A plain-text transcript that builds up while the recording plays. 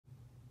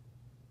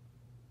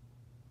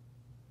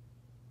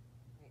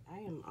I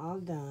am all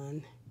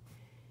done,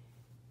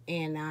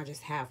 and now I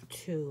just have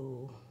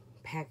to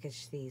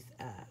package these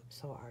up.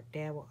 So our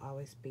dad will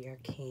always be our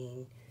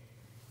king.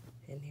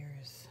 And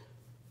here's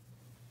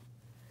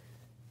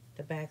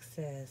the back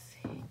says,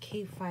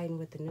 keep fighting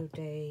with the new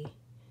day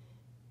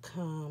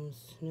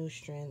comes new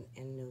strength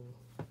and new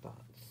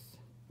thoughts.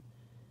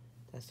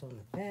 That's on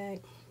the back.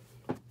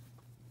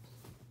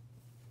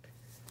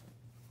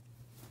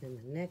 And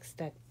the next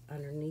stack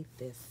underneath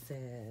this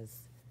says,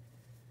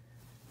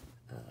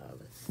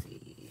 let's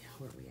see,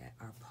 where are we at?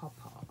 Our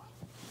pawpaw.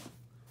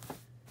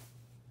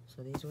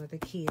 So these were the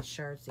kids'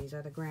 shirts. These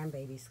are the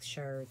grandbabies'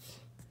 shirts.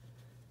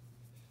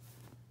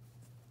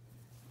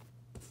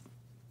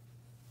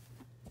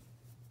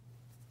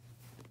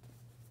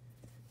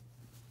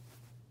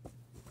 I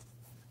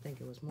think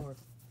it was more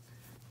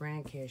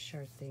grandkids'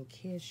 shirts than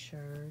kids'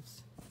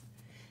 shirts.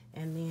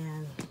 And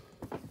then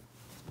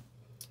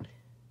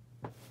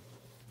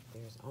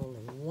there's only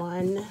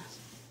one.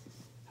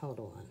 Hold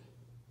on.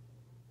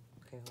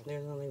 Okay,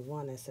 there's only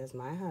one that says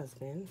my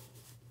husband.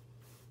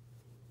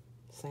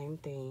 Same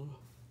thing.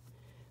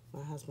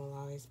 My husband will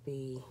always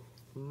be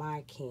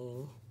my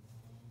king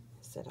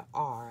instead of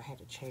R. I had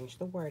to change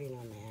the wording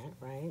on that,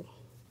 right?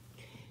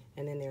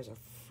 And then there's a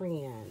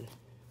friend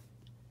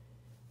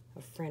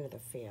of the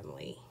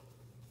family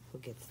who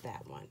gets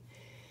that one.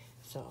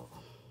 So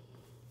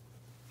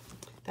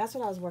that's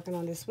what I was working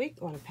on this week.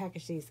 I want to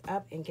package these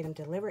up and get them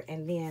delivered.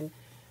 And then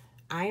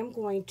I am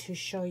going to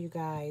show you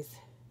guys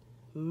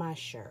my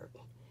shirt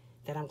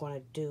that I'm going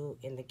to do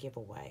in the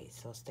giveaway.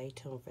 So stay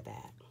tuned for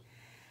that.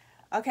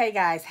 Okay,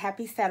 guys,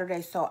 happy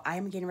Saturday. So I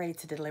am getting ready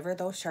to deliver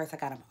those shirts. I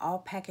got them all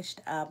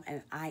packaged up,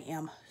 and I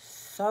am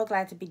so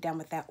glad to be done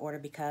with that order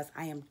because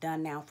I am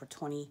done now for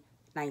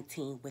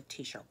 2019 with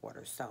t-shirt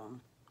orders. So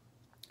I'm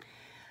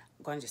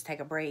going to just take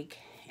a break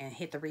and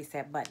hit the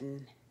reset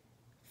button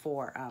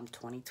for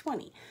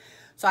 2020.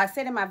 So I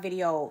said in my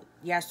video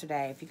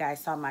yesterday, if you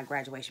guys saw my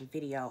graduation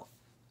video,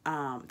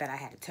 that I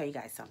had to tell you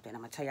guys something. I'm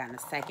going to tell you in a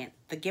second.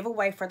 The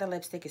giveaway for the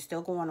lipstick is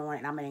still going on,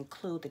 and I'm going to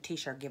include the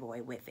t-shirt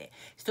giveaway with it.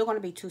 Still going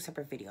to be 2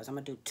 separate videos. I'm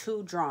going to do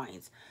 2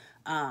 drawings.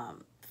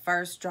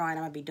 First drawing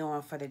I'm going to be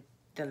doing for the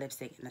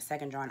lipstick, and the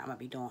second drawing I'm going to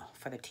be doing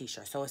for the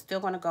t-shirt. So it's still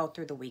going to go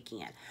through the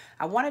weekend.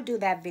 I want to do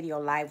that video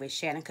live with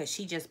Shannon because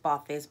she just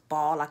bought this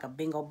ball, like a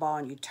bingo ball,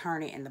 and you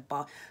turn it in the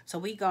ball. So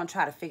we're going to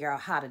try to figure out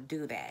how to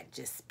do that.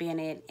 Just spin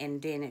it,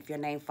 and then if your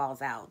name falls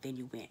out, then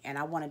you win. And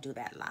I want to do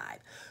that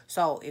live.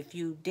 So if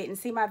you didn't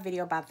see my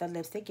video about the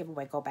lipstick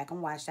giveaway, go back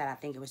and watch that. I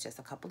think it was just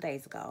a couple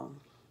days ago.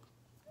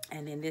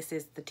 And then this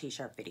is the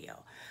t-shirt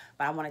video.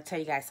 But I want to tell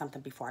you guys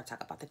something before I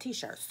talk about the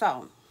t-shirt.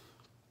 So,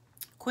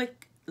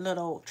 quick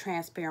little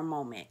transparent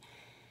moment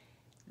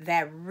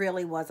that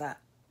really was a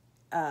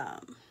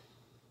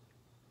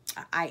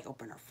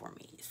eye-opener for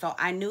me. So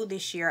I knew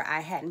this year I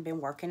hadn't been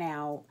working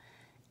out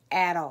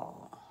at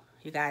all.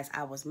 You guys,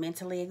 I was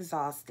mentally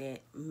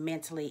exhausted.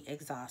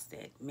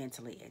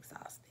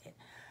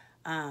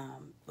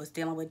 Was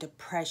dealing with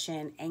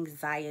depression,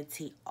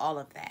 anxiety, all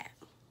of that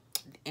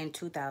in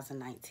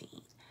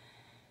 2019.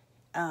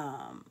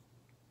 And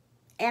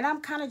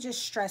I'm kind of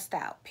just stressed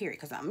out, period,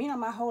 because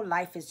my whole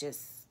life is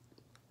just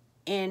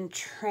in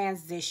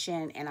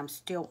transition, and I'm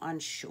still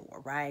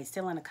unsure, right?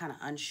 Still in a kind of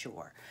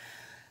unsure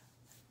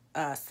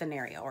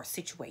scenario or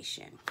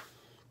situation.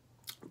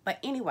 But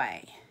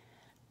anyway,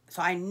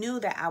 so I knew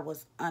that I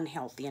was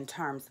unhealthy in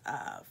terms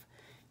of,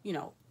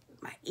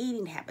 my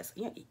eating habits.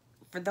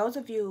 For those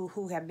of you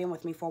who have been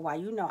with me for a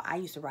while, I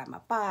used to ride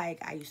my bike.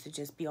 I used to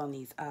just be on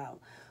these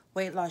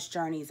weight loss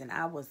journeys, and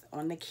I was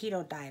on the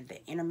keto diet,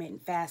 the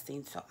intermittent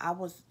fasting. So I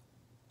was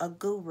a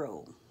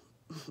guru.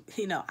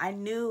 I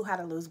knew how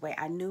to lose weight.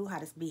 I knew how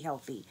to be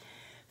healthy.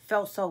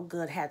 Felt so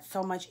good, had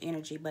so much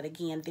energy. But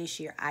again, this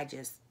year, I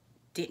just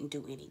didn't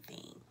do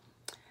anything.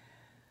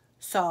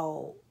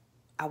 So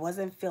I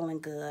wasn't feeling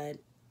good.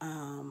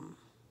 One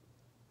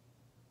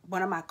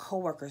of my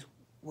coworkers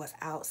was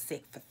out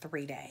sick for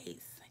 3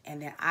 days.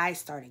 And then I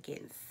started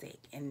getting sick.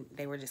 And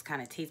they were just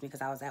kind of teasing me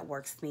because I was at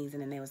work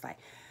sneezing. And they was like,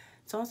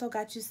 so-and-so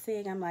got you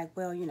sick. I'm like,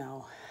 well,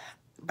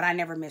 but I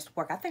never missed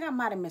work. I think I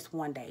might have missed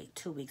 1 day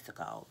 2 weeks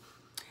ago.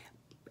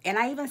 And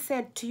I even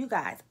said to you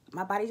guys,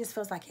 my body just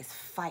feels like it's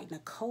fighting a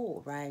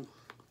cold, right?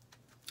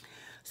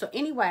 So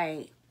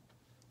anyway,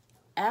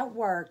 at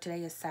work,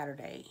 today is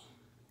Saturday.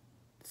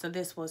 So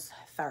this was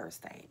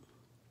Thursday.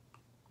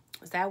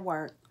 I was at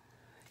work,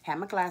 had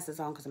my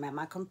glasses on because I'm at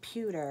my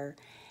computer,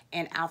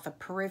 and out my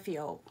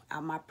peripheral.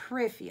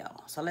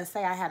 So let's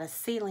say I had a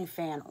ceiling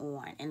fan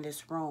on in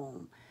this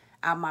room.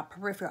 Out my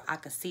peripheral, I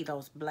could see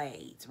those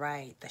blades,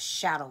 right? The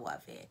shadow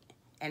of it.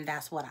 And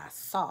that's what I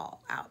saw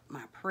out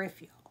my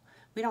peripheral.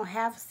 We don't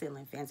have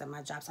ceiling fans at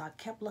my job, so I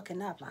kept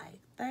looking up like,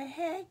 the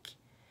heck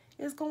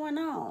is going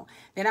on?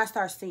 Then I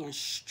started seeing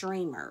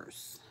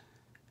streamers,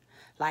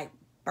 like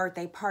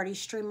birthday party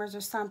streamers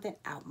or something,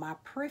 out my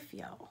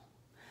peripheral.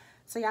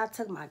 So y'all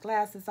took my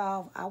glasses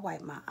off, I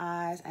wiped my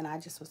eyes, and I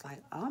just was like,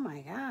 oh my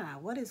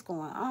God, what is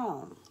going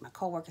on? My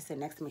coworker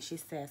sitting next to me, she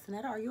said,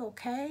 Sonetta, are you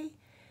okay?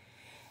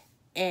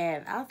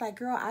 And I was like,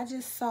 girl,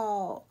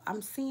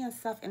 I'm seeing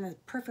stuff in the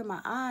periphery of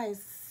my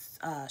eyes,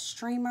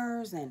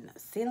 streamers and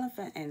ceiling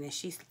fan. And then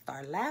she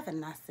started laughing.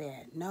 And I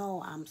said,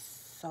 no, I'm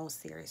so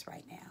serious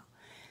right now.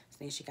 So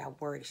then she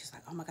got worried. She's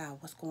like, oh my God,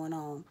 what's going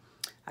on?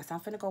 I said, I'm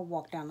finna go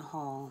walk down the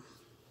hall,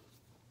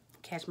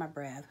 catch my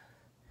breath,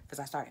 because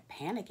I started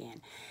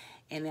panicking.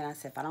 And then I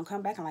said, if I don't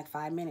come back in like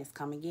 5 minutes,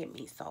 come and get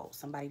me. So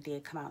somebody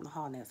did come out in the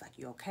hall and they was like,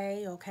 you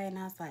okay? You okay? And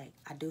I was like,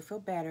 I do feel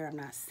better. I'm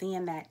not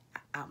seeing that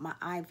out my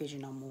eye vision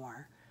no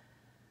more.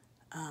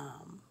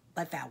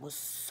 But that was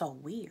so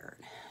weird.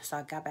 So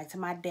I got back to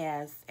my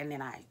desk and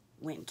then I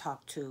went and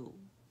talked to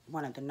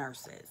one of the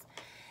nurses.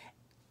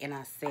 And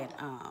I said,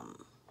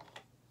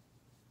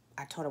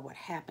 I told her what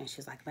happened.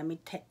 She's like, let me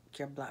take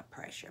your blood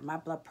pressure. My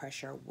blood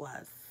pressure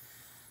was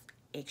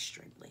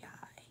extremely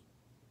high,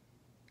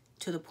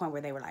 to the point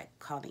where they were like,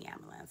 call the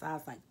ambulance. I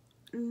was like,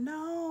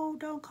 no,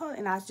 don't call it.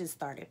 And I just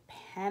started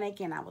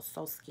panicking. I was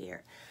so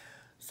scared.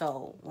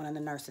 So one of the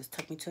nurses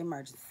took me to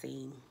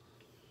emergency.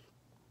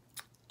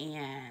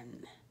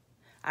 And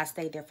I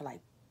stayed there for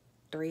like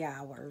 3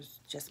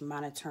 hours, just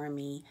monitoring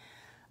me.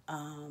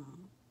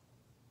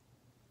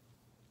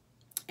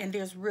 And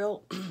there's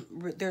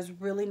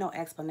really no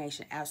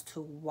explanation as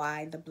to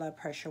why the blood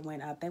pressure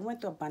went up. They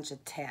went through a bunch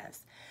of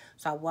tests.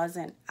 So I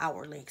wasn't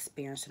outwardly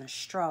experiencing a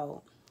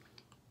stroke,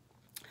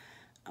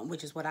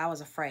 which is what I was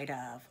afraid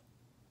of.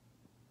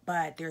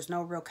 But there's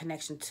no real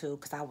connection to,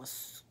 because I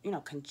was,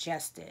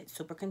 congested,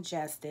 super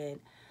congested,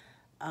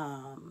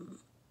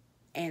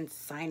 and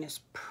sinus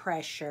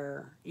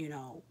pressure, in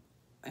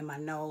my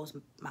nose,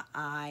 my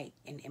eye,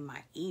 and in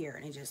my ear.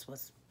 And it just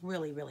was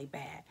really, really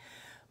bad.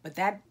 But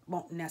that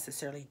won't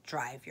necessarily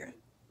drive your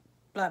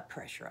blood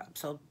pressure up.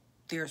 So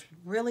there's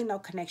really no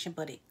connection,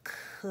 but it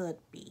could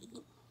be.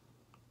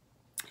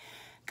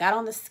 Got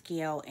on the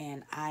scale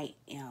and I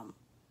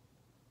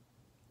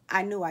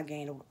knew I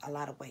gained a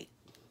lot of weight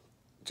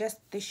just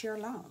this year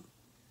alone.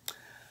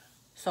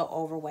 So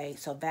overweight,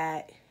 so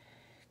that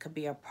could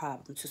be a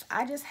problem too. So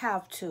I just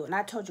have to, and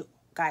I told you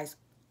guys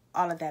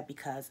all of that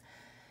because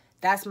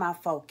that's my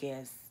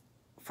focus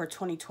for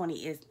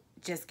 2020 is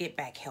just get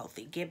back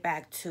healthy, get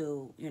back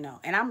to,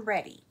 and I'm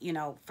ready.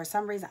 For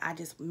some reason, I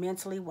just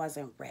mentally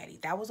wasn't ready.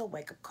 That was a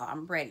wake-up call.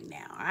 I'm ready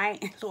now, all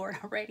right? Lord,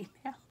 I'm ready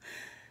now.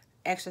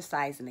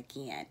 Exercising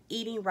again,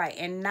 eating right,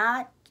 and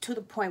not to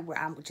the point where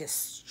I'm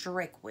just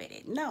strict with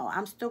it. No,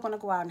 I'm still going to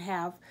go out and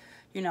have,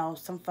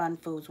 some fun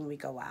foods when we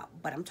go out.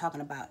 But I'm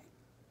talking about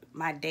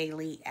my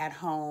daily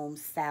at-home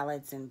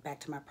salads and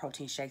back to my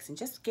protein shakes and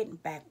just getting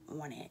back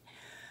on it.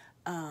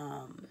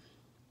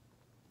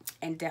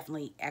 And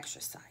definitely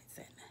exercising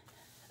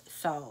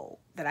so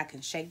that I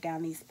can shake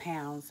down these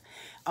pounds.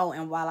 Oh,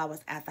 and while I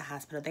was at the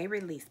hospital, they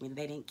released me.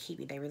 They didn't keep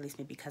me. They released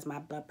me because my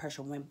blood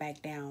pressure went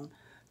back down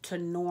to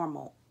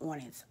normal on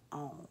its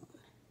own.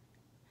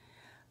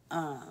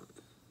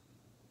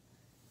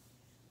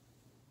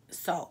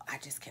 So I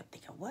just kept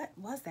thinking, what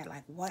was that?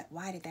 Like,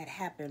 why did that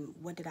happen?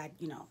 What did I,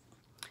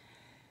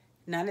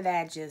 none of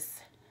that. Just,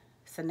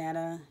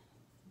 Sonetta,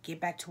 get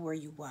back to where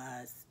you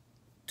was.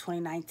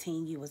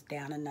 2019, you was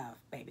down enough,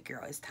 baby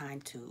girl. It's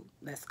time to,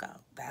 let's go.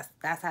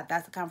 That's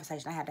the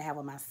conversation I had to have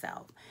with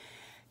myself.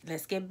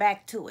 Let's get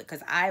back to it.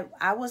 Because I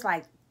was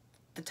like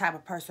the type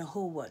of person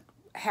who would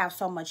have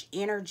so much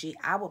energy,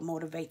 I would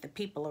motivate the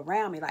people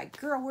around me. Like,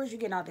 girl, where's you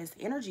getting all this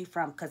energy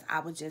from? Because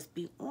I would just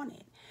be on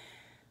it.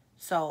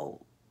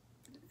 So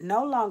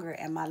no longer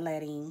am I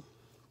letting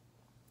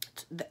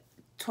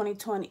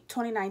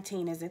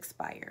 2019 is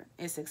expired.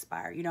 It's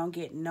expired. You don't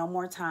get no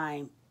more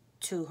time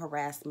to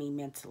harass me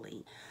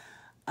mentally.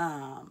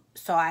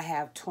 So I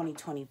have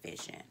 2020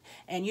 vision.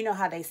 And you know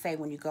how they say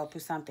when you go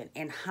through something,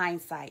 in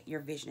hindsight, your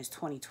vision is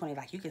 2020.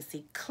 Like, you can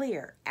see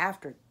clear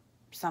after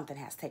something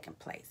has taken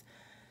place.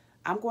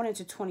 I'm going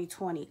into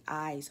 2020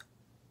 eyes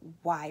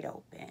wide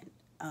open,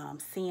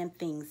 seeing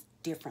things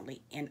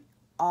differently in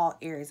all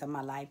areas of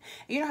my life.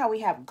 And you know how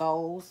we have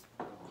goals?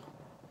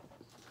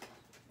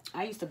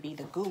 I used to be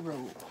the guru,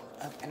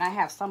 and I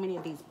have so many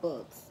of these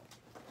books.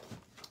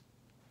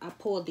 I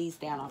pulled these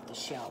down off the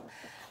shelf.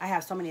 I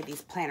have so many of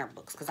these planner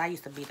books because I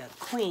used to be the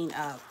queen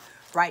of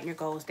writing your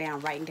goals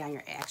down, writing down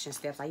your action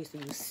steps. I used to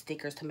use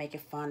stickers to make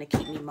it fun, to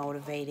keep me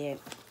motivated.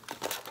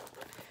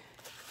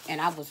 And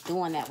I was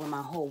doing that when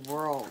my whole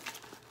world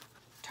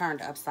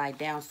turned upside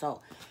down.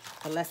 So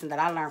the lesson that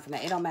I learned from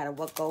that, it don't matter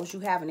what goals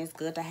you have, and it's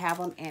good to have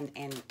them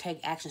and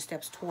take action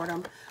steps toward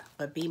them.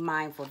 But be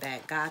mindful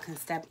that God can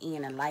step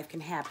in and life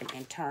can happen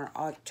and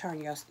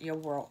turn your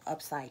world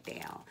upside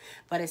down.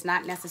 But it's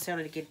not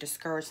necessarily to get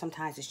discouraged.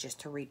 Sometimes it's just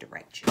to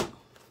redirect you.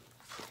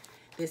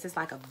 This is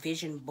like a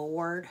vision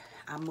board.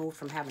 I moved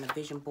from having a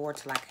vision board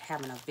to like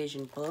having a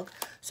vision book,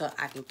 so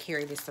I can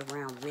carry this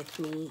around with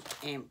me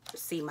and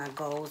see my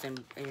goals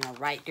and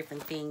write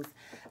different things.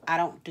 I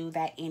don't do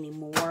that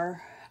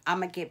anymore. I'm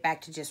gonna get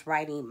back to just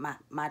writing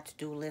my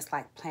to-do list,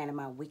 like planning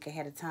my week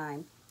ahead of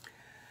time.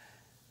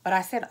 But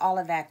I said all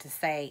of that to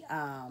say,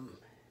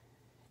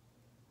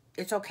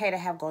 it's okay to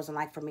have goals. And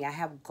like for me, I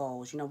have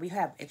goals. We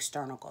have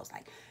external goals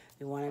like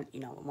We want to,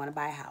 we want to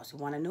buy a house. We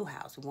want a new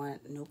house. We want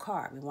a new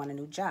car. We want a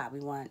new job. We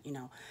want,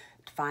 to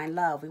find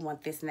love. We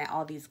want this and that,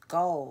 all these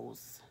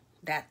goals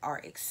that are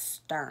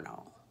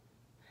external.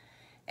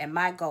 And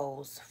my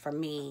goals for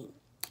me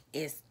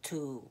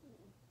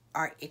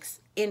are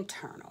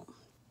internal.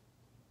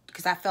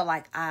 Because I felt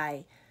like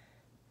I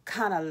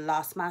kind of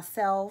lost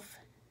myself.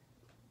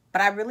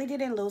 But I really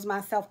didn't lose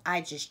myself.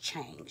 I just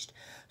changed.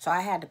 So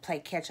I had to play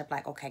catch up,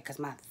 like, okay, because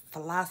my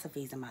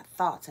philosophies and my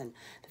thoughts and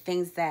the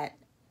things that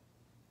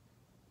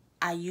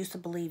I used to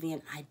believe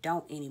in, I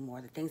don't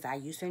anymore. The things I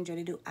used to enjoy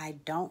to do, I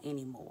don't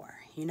anymore,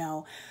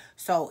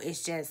 So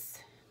it's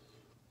just,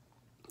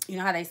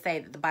 how they say,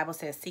 the Bible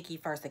says, seek ye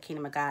first the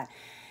kingdom of God.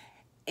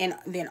 And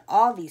then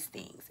all these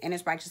things, and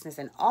His righteousness,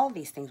 and all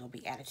these things will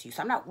be added to you.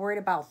 So I'm not worried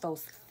about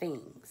those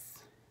things.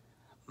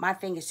 My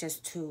thing is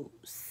just to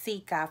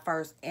seek God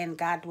first, and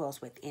God dwells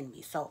within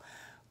me. So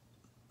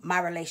my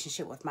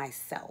relationship with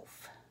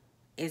myself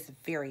is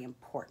very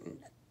important.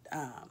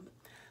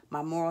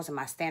 My morals and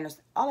my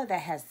standards, all of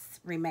that has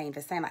remained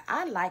the same. Like,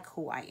 I like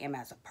who I am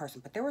as a person,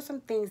 but there were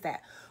some things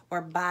that were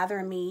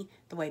bothering me,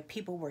 the way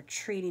people were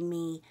treating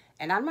me.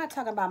 And I'm not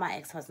talking about my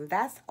ex-husband.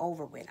 That's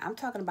over with. I'm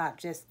talking about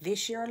just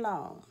this year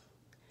alone.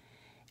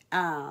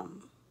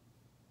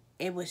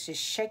 It was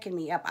just shaking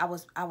me up. I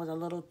was a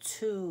little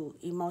too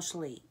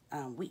emotionally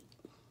weak.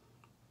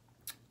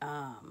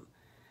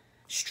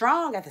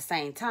 Strong at the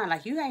same time.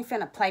 Like, you ain't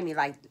finna play me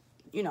like,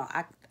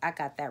 I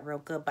got that real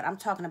good. But I'm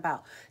talking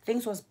about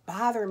things was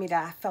bothering me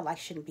that I felt like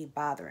shouldn't be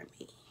bothering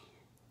me.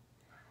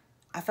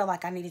 I felt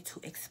like I needed to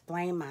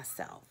explain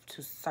myself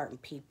to certain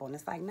people. And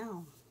it's like,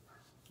 no.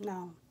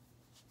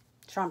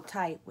 So I'm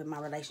tight with my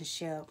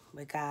relationship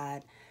with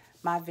God.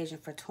 My vision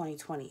for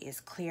 2020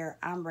 is clear.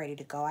 I'm ready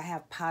to go. I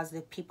have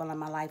positive people in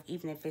my life,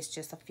 even if it's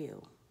just a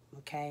few.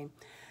 Okay.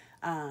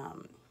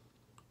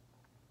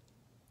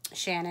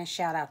 Shannon,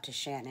 shout out to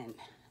Shannon.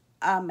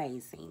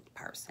 Amazing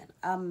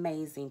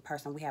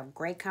person. We have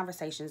great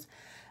conversations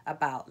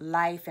about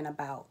life and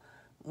about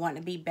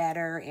wanting to be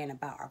better and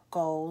about our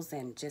goals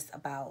and just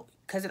about,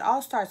 because it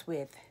all starts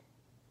with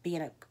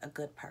being a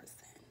good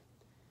person.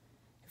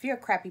 If you're a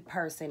crappy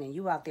person and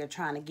you out there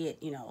trying to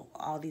get,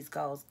 all these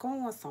goals, go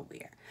on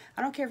somewhere.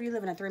 I don't care if you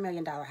live in a $3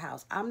 million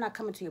house. I'm not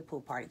coming to your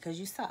pool party because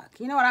you suck.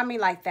 You know what I mean?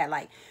 Like that.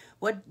 Like,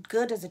 what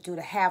good does it do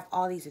to have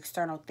all these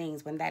external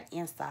things when that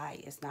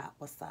inside is not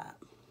what's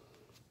up?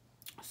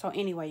 So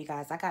anyway, you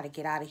guys, I got to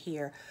get out of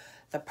here.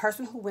 The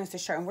person who wins the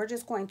shirt, and we're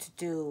just going to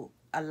do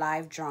a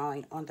live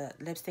drawing on the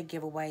lipstick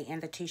giveaway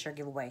and the t-shirt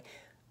giveaway.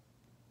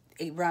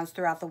 It runs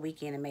throughout the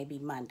weekend and maybe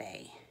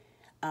Monday.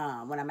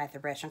 When I'm at the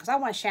restaurant, because I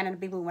want Shannon to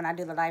be with me when I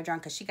do the live drawing,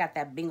 because she got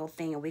that bingo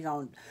thing, and we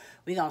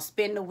gonna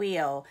spin the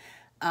wheel.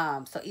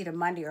 So either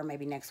Monday or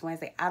maybe next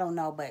Wednesday, I don't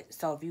know. But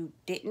so if you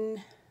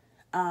didn't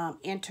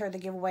enter the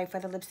giveaway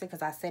for the lipstick,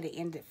 because I said it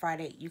ended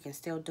Friday, you can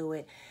still do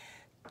it.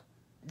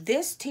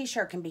 This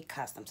t-shirt can be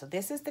custom. So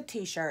this is the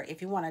t-shirt.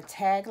 If you want a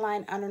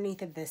tagline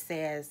underneath it that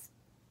says,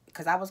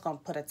 because I was gonna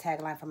put a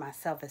tagline for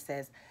myself that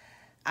says,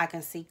 "I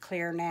can see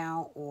clear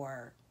now,"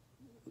 or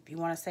if you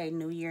want to say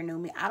 "New Year, New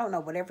Me," I don't know,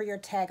 whatever your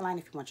tagline,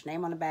 if you want your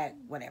name on the back,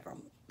 whatever.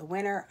 The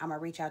winner, I'm going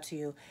to reach out to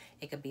you.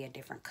 It could be a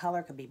different color.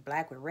 It could be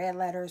black with red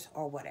letters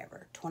or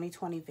whatever.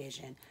 2020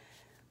 vision.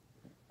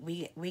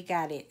 We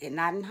got it. And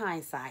not in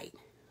hindsight.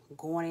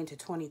 Going into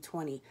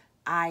 2020,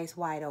 eyes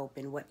wide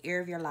open. What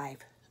area of your life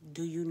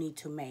do you need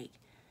to make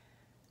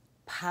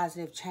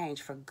positive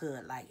change for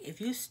good? Like, if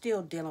you're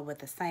still dealing with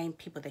the same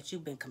people that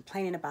you've been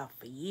complaining about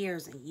for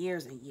years and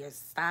years and years,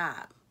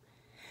 stop.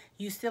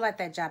 You still at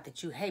that job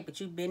that you hate,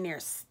 but you've been there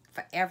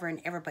forever and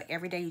ever, but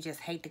every day you just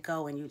hate to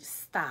go, and you just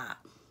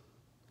stop.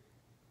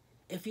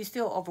 If you're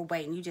still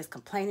overweight and you just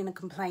complaining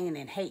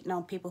and hating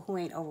on people who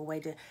ain't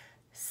overweight, just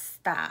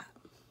stop.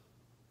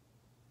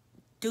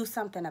 Do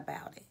something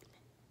about it.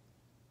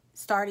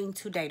 Starting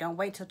today. Don't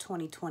wait till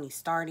 2020.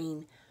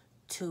 Starting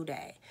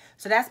today.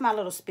 So that's my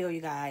little spiel,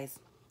 you guys.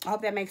 I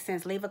hope that makes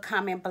sense. Leave a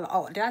comment below.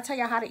 Oh, did I tell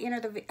you how to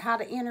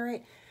enter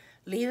it?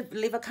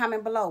 Leave a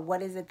comment below.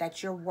 What is it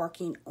that you're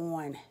working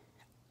on?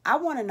 I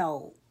want to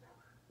know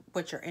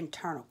what your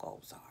internal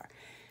goals are.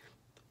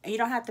 And you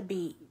don't have to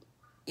be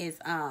as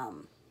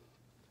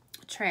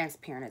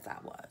transparent as I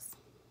was.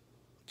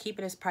 Keep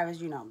it as private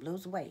as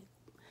lose weight.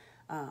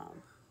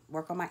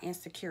 Work on my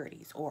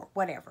insecurities or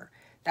whatever.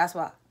 That's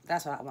what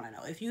I want to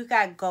know. If you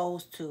got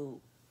goals to,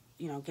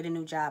 get a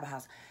new job, a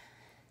house,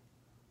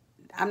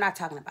 I'm not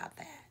talking about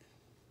that.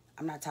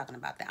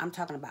 I'm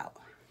talking about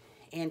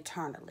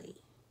internally.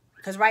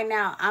 Because right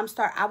now,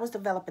 I was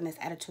developing this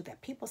attitude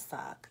that people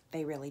suck.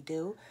 They really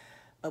do.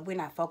 But we're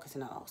not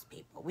focusing on those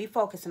people. We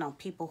focusing on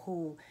people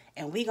who,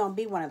 and we going to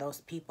be one of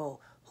those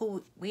people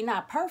who, we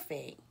not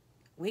perfect.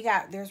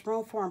 There's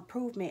room for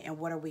improvement, and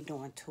what are we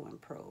doing to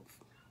improve?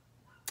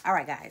 All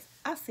right, guys.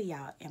 I'll see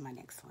y'all in my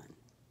next one.